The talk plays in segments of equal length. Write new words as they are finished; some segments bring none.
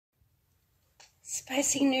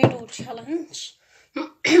Spicy Noodle Challenge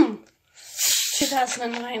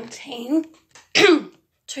 2019. 2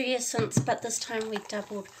 years since, but this time we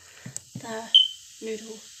doubled the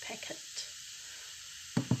noodle packet.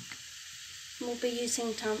 We'll be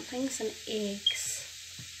using dumplings and eggs.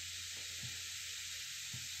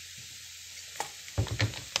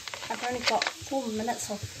 I've only got 4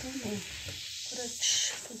 minutes of filming footage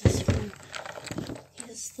for this one.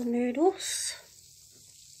 Here's the noodles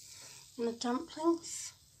and the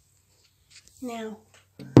dumplings. Now,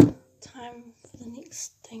 time for the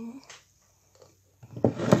next thing.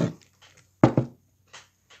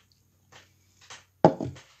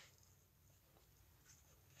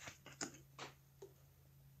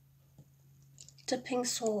 Dipping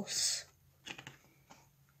sauce.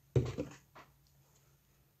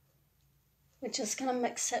 We're just going to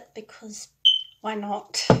mix it because why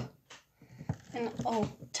not? And oh,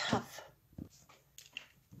 tough.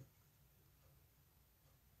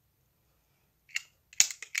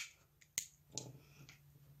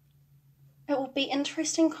 It will be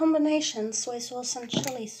interesting combination, soy sauce and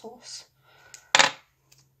chili sauce.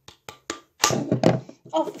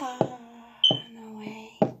 Oh, far no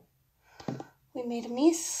way. We made a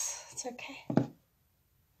mess. It's okay.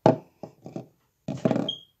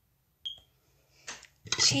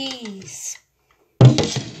 Cheese.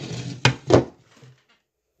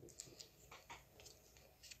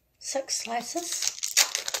 Six slices.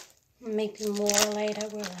 Maybe more later.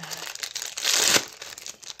 We'll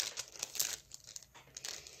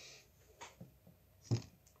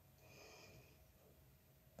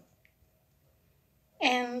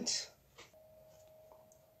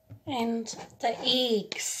and the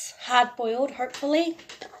eggs, hard boiled, hopefully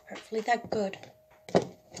they're good.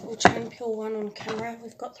 We'll try and peel one on camera.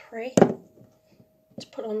 We've got 3 to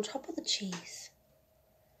put on top of the cheese.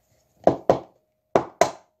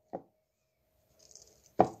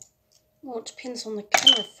 Well, it depends on the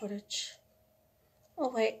camera footage. Oh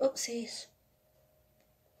wait, oopsies.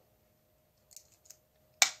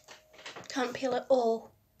 Can't peel it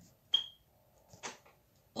all.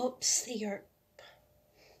 Oops, the yolk.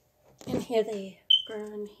 And here they go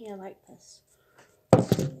in here like this.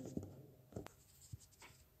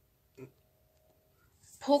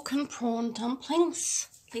 Pork and prawn dumplings.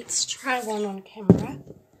 Let's try one on camera.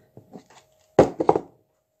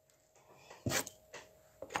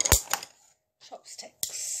 Chopsticks.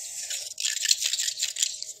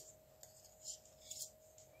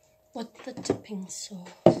 With the dipping sauce.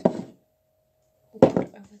 We'll put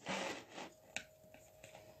it over there.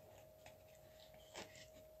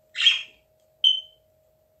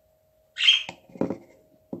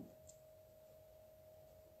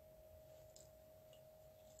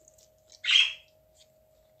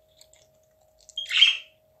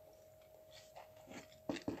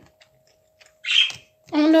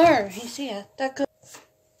 Oh no, he's here. They're good.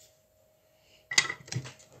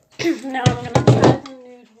 Now I'm going to try the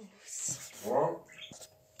noodles. What?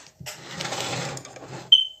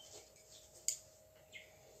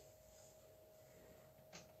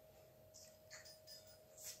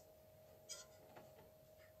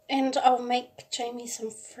 And I'll make Jamie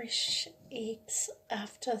some fresh eggs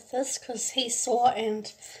after this because he saw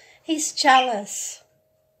and he's jealous.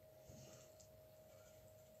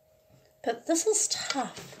 But this is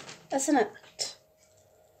tough, isn't it?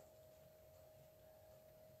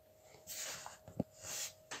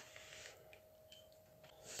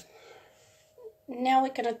 Now we're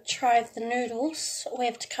going to try the noodles. We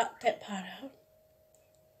have to cut that part out.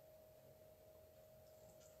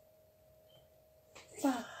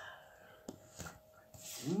 Wow.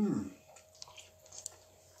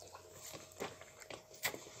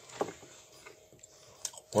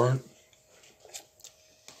 What?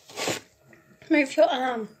 Move your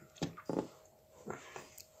arm.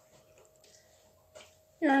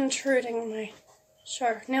 You're intruding on my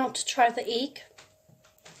show. Now to try the egg.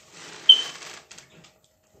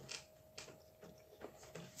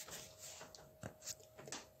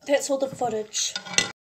 That's all the footage.